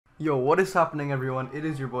Yo, what is happening everyone? It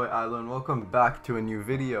is your boy AylxO and welcome back to a new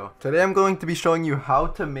video. Today I'm going to be showing you how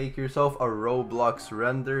to make yourself a Roblox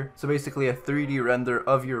render. So basically a 3D render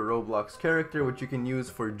of your Roblox character, which you can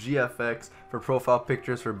use for GFX, for profile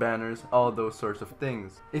pictures, for banners, all those sorts of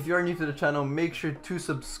things. If you are new to the channel, make sure to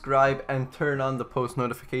subscribe and turn on the post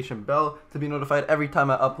notification bell to be notified every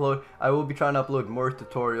time I upload. I will be trying to upload more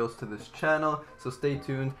tutorials to this channel, so stay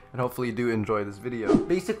tuned and hopefully you do enjoy this video.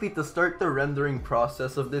 Basically, to start the rendering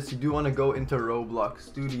process of this, you do want to go into Roblox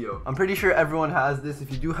Studio. I'm pretty sure everyone has this.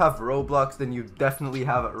 If you do have Roblox, then you definitely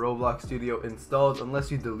have Roblox Studio installed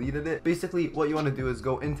unless you deleted it. Basically, what you want to do is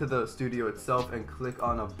go into the studio itself and click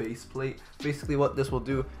on a base plate. Basically, what this will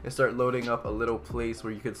do is start loading up a little place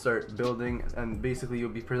where you can start building, and basically you'll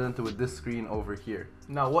be presented with this screen over here.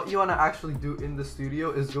 Now, what you want to actually do in the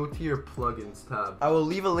studio is go to your plugins tab. I will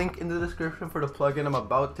leave a link in the description for the plugin I'm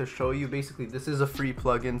about to show you. Basically, this is a free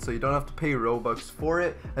plugin, so you don't have to pay Robux for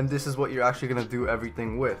it, and this is what you're actually going to do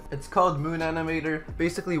everything with. It's called Moon Animator.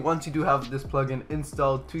 Basically, once you do have this plugin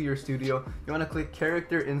installed to your studio, you want to click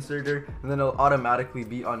character inserter, and then it'll automatically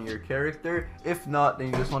be on your character. If not, then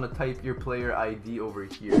you just want to type your player ID over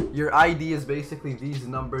here. Your ID is basically these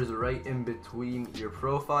numbers right in between your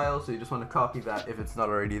profile, so you just want to copy that if it's not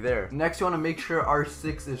already there. Next, you want to make sure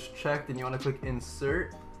R6 is checked, and you want to click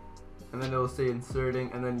insert, and then it'll say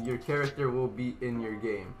inserting, and then your character will be in your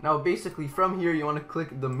game. Now basically from here you want to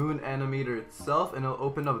click the Moon Animator itself, and it'll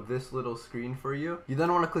open up this little screen for you. You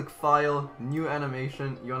then want to click file, new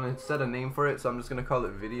animation. You want to set a name for it, so I'm just going to call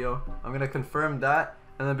it video. I'm going to confirm that,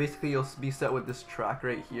 and then basically you'll be set with this track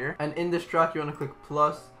right here, and in this track you want to click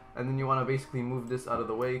plus, and then you want to basically move this out of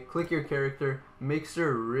the way. Click your character, make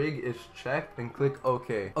sure rig is checked, and click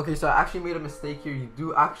OK. Okay, so I actually made a mistake here. You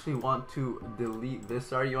do actually want to delete this.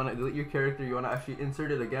 Sorry, you want to delete your character. You want to actually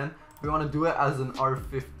insert it again. We want to do it as an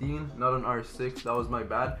R15, not an R6. That was my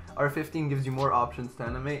bad. R15 gives you more options to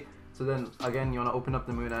animate. So then again, you want to open up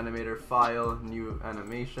the Moon Animator, file, new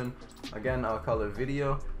animation. Again, I'll call it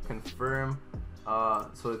video, confirm.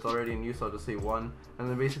 So it's already in use, so I'll just say 1, and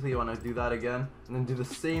then basically you want to do that again, and then do the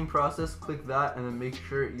same process. Click that, and then make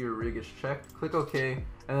sure your rig is checked. Click OK,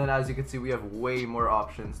 and then as you can see, we have way more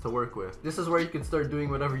options to work with. This is where you can start doing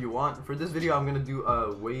whatever you want. For this video, I'm gonna do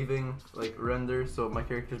a waving render, so my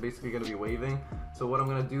character is basically gonna be waving. So what I'm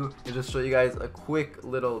gonna do is just show you guys a quick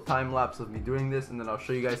little time lapse of me doing this, and then I'll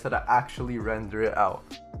show you guys how to actually render it out.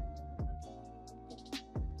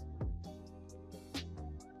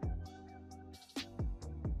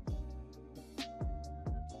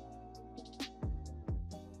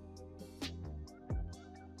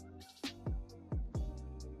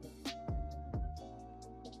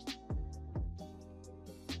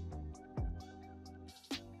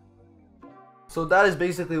 So that is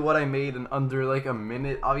basically what I made in under like a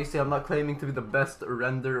minute. Obviously, I'm not claiming to be the best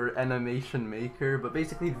render or animation maker, but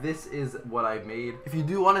basically this is what I made. If you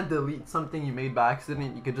do want to delete something you made by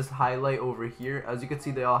accident, you could just highlight over here. As you can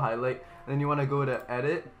see, they all highlight. And then you want to go to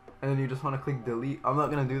edit, and then you just want to click delete. I'm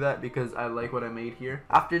not going to do that because I like what I made here.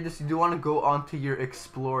 After this, you do want to go onto your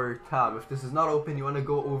Explorer tab. If this is not open, you want to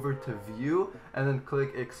go over to View and then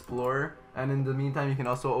click Explorer. And in the meantime, you can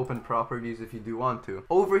also open properties if you do want to.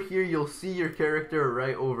 Over here, you'll see your character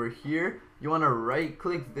right over here. You want to right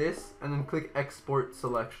click this and then click export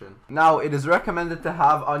selection. Now, it is recommended to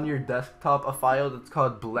have on your desktop a file that's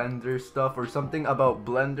called Blender stuff or something about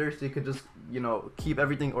Blender, so you could just, you know, keep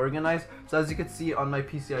everything organized. So as you can see on my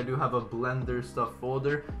PC, I do have a Blender stuff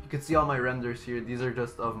folder. You can see all my renders here. These are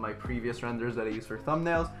just of my previous renders that I use for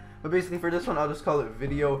thumbnails. But basically for this one, I'll just call it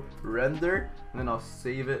video render, and then I'll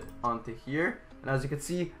save it onto here. And as you can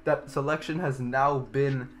see, that selection has now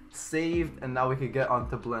been saved, and now we can get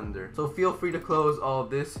onto Blender. So feel free to close all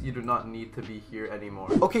this. You do not need to be here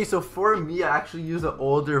anymore. Okay, so for me, I actually use an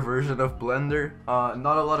older version of Blender.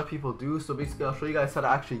 Not a lot of people do, so basically I'll show you guys how to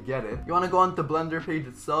actually get it. You want to go on the Blender page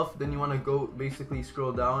itself, then you want to go basically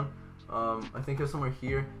scroll down. I think it's somewhere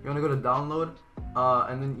here. You want to go to download,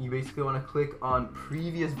 and then you basically want to click on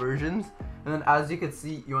previous versions, and then as you can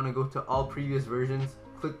see, you want to go to all previous versions,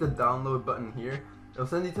 click the download button here. It'll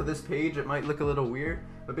send you to this page. It might look a little weird,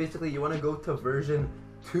 but basically you want to go to version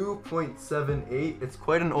 2.78. It's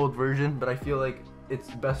quite an old version, but I feel like it's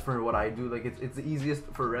best for what I do. Like it's the easiest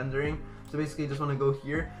for rendering. So basically you just want to go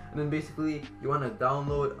here, and then basically you want to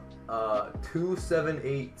download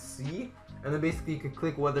 278C. And then basically you can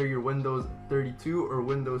click whether you're Windows 32 or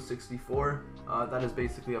Windows 64. That is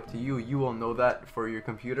basically up to you. You will know that for your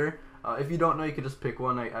computer. If you don't know, you could just pick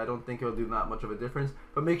one. I don't think it'll do that much of a difference,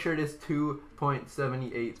 but make sure it is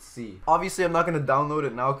 2.78C. Obviously, I'm not going to download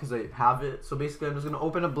it now because I have it. So basically, I'm just going to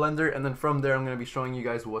open a Blender, and then from there, I'm going to be showing you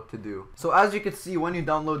guys what to do. So as you can see, when you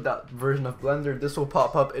download that version of Blender, this will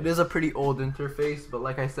pop up. It is a pretty old interface, but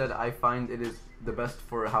like I said, I find it is the best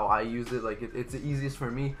for how I use it. Like it's the easiest for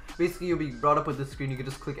me. Basically, you'll be brought up with this screen. You can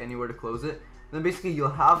just click anywhere to close it. Then basically you'll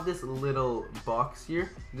have this little box here.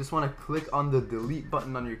 You just want to click on the delete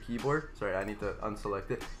button on your keyboard. Sorry, I need to unselect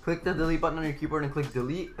it. Click the delete button on your keyboard and click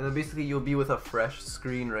delete, and then basically you'll be with a fresh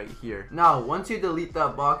screen right here. Now once you delete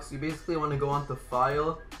that box, you basically want to go onto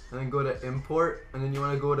file and then go to import, and then you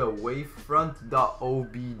want to go to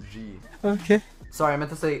wavefront.obj. Okay. Sorry, I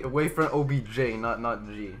meant to say wavefront OBJ, not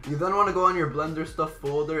G. You then want to go on your Blender stuff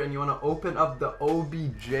folder, and you want to open up the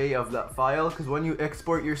OBJ of that file, because when you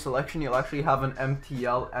export your selection, you'll actually have an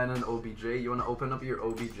MTL and an OBJ. You want to open up your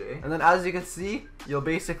OBJ, and then as you can see, you'll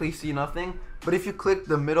basically see nothing. But if you click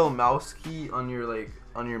the middle mouse key on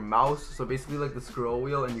your mouse, so basically like the scroll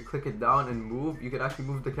wheel, and you click it down and move, you could actually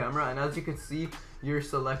move the camera, and as you can see, your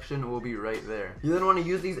selection will be right there. You then want to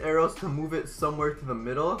use these arrows to move it somewhere to the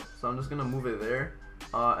middle. So I'm just gonna move it there,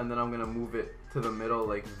 and then I'm gonna move it to the middle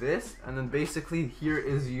like this, and then basically here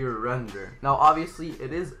is your render. Now obviously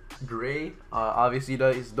it is gray. Obviously you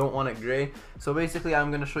guys don't want it gray, so basically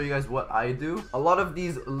I'm gonna show you guys what I do. A lot of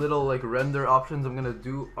these little like render options I'm gonna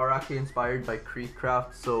do are actually inspired by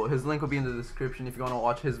Creekcraft, so his link will be in the description if you want to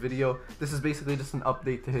watch his video. This is basically just an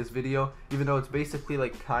update to his video, even though it's basically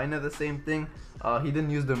like kind of the same thing. He didn't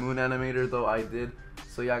use the moon animator though, I did.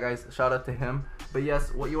 So yeah guys, shout out to him. But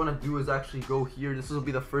yes, what you want to do is actually go here. This will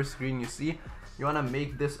be the first screen you see. You want to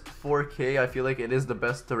make this 4K. I feel like it is the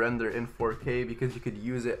best to render in 4K because you could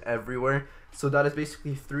use it everywhere. So that is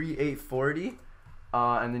basically 3840,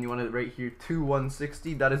 and then you want it right here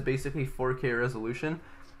 2160. That is basically 4K resolution.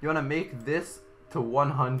 You want to make this to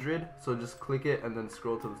 100, so just click it and then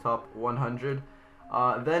scroll to the top. 100.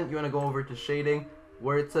 Then you want to go over to shading.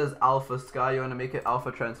 Where it says alpha sky, you want to make it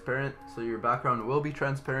alpha transparent, so your background will be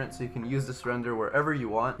transparent, so you can use this render wherever you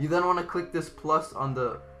want. You then want to click this plus on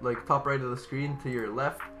the top right of the screen to your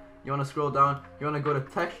left. You want to scroll down, you want to go to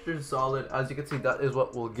texture solid. As you can see, that is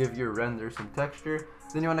what will give your render some texture.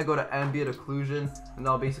 Then you want to go to ambient occlusion, and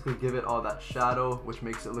that'll basically give it all that shadow, which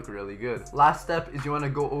makes it look really good. Last step is you want to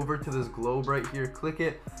go over to this globe right here, click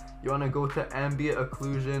it. You want to go to ambient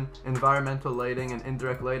occlusion, environmental lighting, and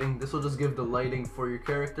indirect lighting. This will just give the lighting for your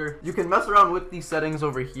character. You can mess around with these settings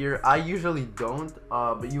over here. I usually don't,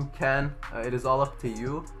 but you can. It is all up to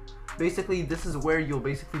you. Basically, this is where you'll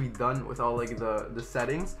basically be done with all like the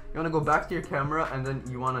settings. You want to go back to your camera, and then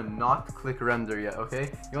you want to not click render yet,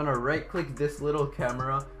 okay? You want to right click this little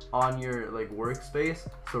camera on your workspace.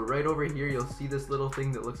 So right over here, you'll see this little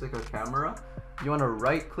thing that looks like a camera. You want to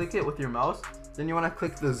right click it with your mouse. Then you want to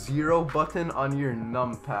click the 0 button on your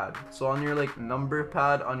numpad. So on your number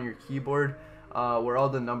pad on your keyboard, where all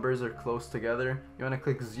the numbers are close together, you want to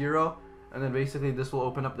click 0, and then basically this will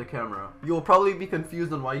open up the camera. You'll probably be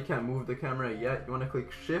confused on why you can't move the camera yet. You want to click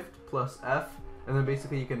Shift plus F, and then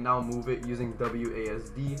basically you can now move it using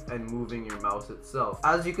WASD and moving your mouse itself.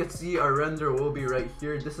 As you can see, our render will be right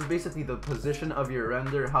here. This is basically the position of your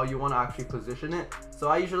render, how you want to actually position it. So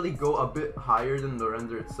I usually go a bit higher than the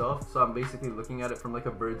render itself, so I'm basically looking at it from like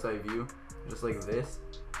a bird's eye view, just like this.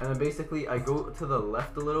 And then basically I go to the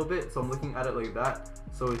left a little bit, so I'm looking at it like that,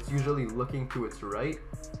 so it's usually looking to its right.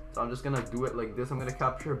 So I'm just gonna do it like this. I'm gonna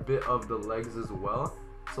capture a bit of the legs as well,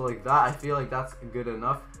 so like that. I feel like that's good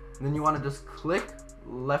enough. And then you want to just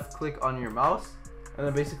left click on your mouse, and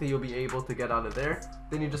then basically you'll be able to get out of there.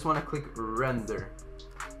 Then you just want to click render.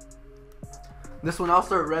 This will now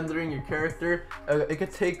start rendering your character. It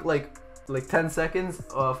could take like 10 seconds.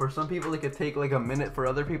 For some people it could take like a minute. For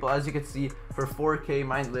other people, as you can see, for 4K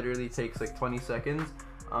mine literally takes like 20 seconds.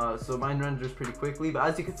 So mine renders pretty quickly, but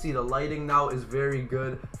as you can see, the lighting now is very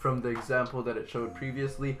good from the example that it showed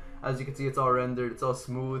previously. As you can see, it's all rendered, it's all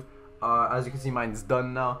smooth. As you can see, mine's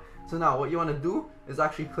done now. So now what you want to do is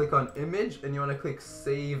actually click on image, and you want to click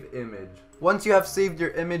save image. Once you have saved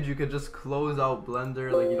your image, you could just close out Blender.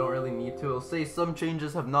 You don't really need to. It'll say some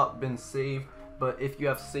changes have not been saved, but if you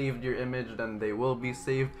have saved your image, then they will be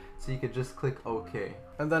saved, so you could just click OK.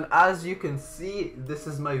 And then as you can see, this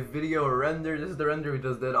is my video render. This is the render we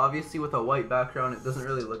just did. Obviously with a white background, it doesn't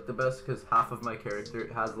really look the best because half of my character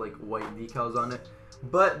has like white decals on it.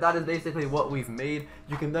 But that is basically what we've made.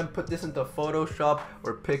 You can then put this into Photoshop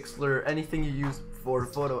or Pixlr, anything you use for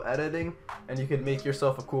photo editing, and you can make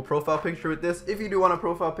yourself a cool profile picture with this. If you do want a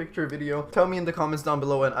profile picture video, tell me in the comments down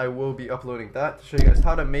below and I will be uploading that to show you guys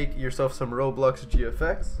how to make yourself some Roblox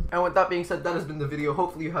GFX. And with that being said, that has been the video.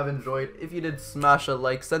 Hopefully you have enjoyed. If you did, smash a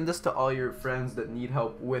like, send this to all your friends that need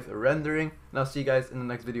help with rendering, and I'll see you guys in the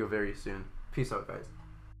next video very soon. Peace out, guys.